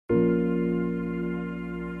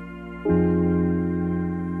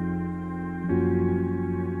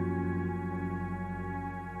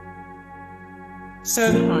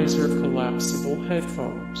Sennheiser collapsible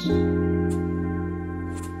headphones.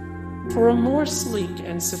 For a more sleek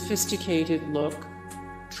and sophisticated look,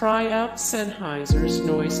 try out Sennheiser's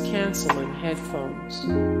noise-canceling headphones.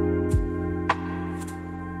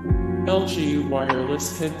 LG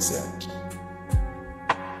wireless headset.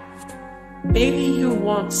 Maybe you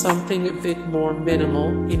want something a bit more minimal.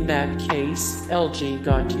 In that case, LG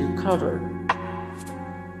got you covered.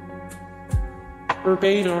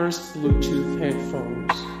 Urbanar's Bluetooth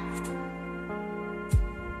headphones.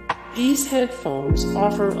 These headphones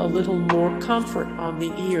offer a little more comfort on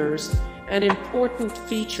the ears, an important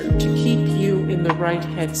feature to keep you in the right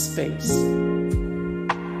headspace.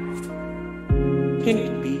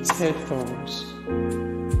 Pink Beats headphones.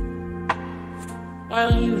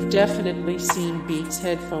 While you've definitely seen Beats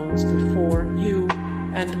headphones before, you,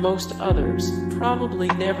 and most others, probably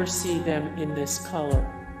never see them in this color.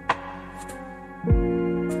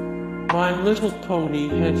 My Little Pony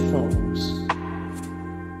headphones.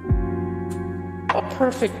 A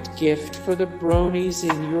perfect gift for the bronies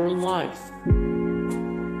in your life.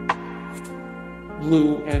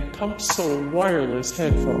 Blue and Pump Sole wireless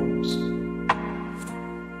headphones.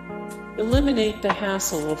 Eliminate the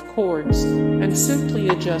hassle of cords and simply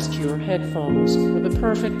adjust your headphones for the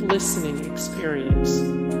perfect listening experience.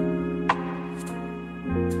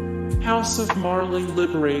 House of Marley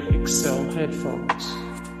Liberate XL headphones.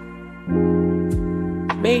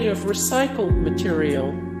 Made of recycled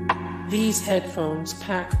material, these headphones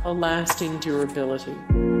pack a lasting durability.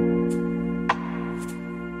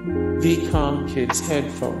 VCOM Kids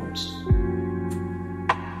headphones.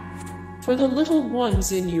 For the little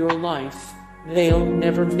ones in your life, they'll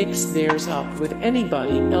never mix theirs up with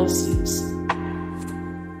anybody else's.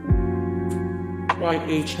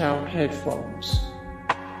 YHO headphones.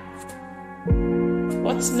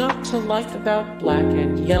 What's not to like about black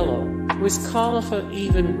and yellow? Wiz Khalifa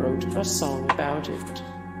even wrote a song about it.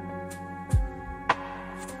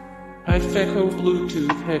 Ifeco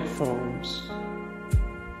Bluetooth headphones.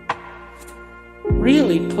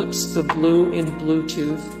 Really puts the blue in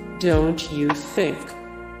Bluetooth, don't you think?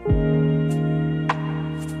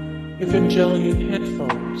 Evangelion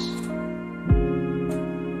headphones.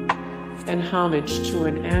 An homage to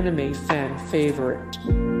an anime fan favorite.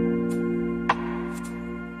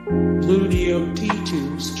 Bluetooth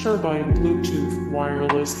T2's Turbine Bluetooth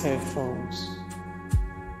wireless headphones.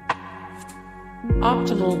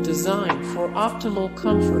 Optimal design for optimal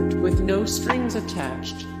comfort with no strings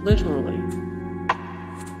attached, literally.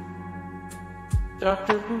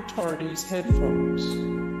 Dr. Who Tardies headphones.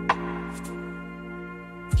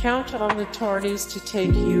 Count on the Tardies to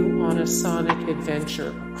take you on a sonic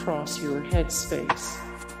adventure across your headspace.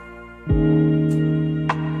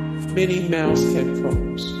 Minnie Mouse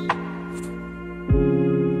headphones.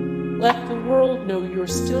 Let the world know you're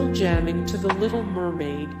still jamming to The Little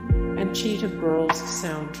Mermaid and Cheetah Girls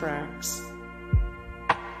soundtracks.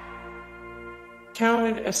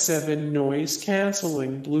 Cowan S7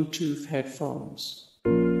 noise-canceling Bluetooth headphones.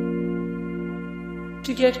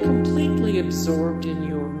 To get completely absorbed in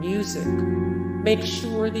your music, make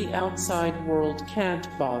sure the outside world can't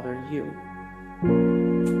bother you.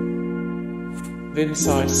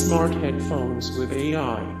 Vinside smart headphones with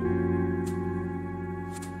AI.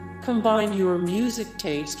 Combine your music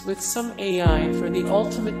taste with some AI for the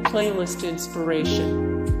ultimate playlist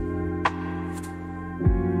inspiration.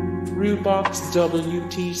 Rubok's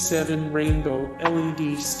WT7 Rainbow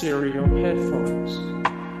LED stereo headphones.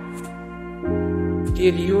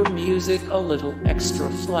 Give your music a little extra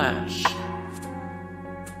flash.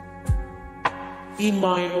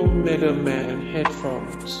 Emio Mega Man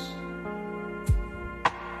headphones.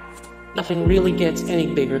 Nothing really gets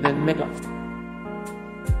any bigger than Mega.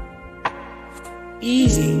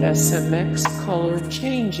 Easy SMX color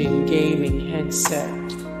changing gaming headset.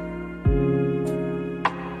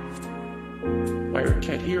 Wired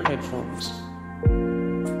Cat ear headphones.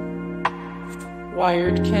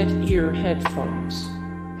 Wired Cat ear headphones.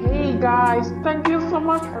 Hey guys, thank you so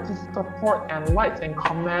much for the support and likes and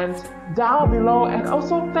comments down below, and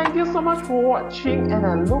also thank you so much for watching, and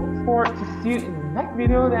I look forward to see you in the next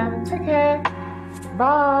video. Then take care.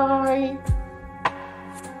 Bye.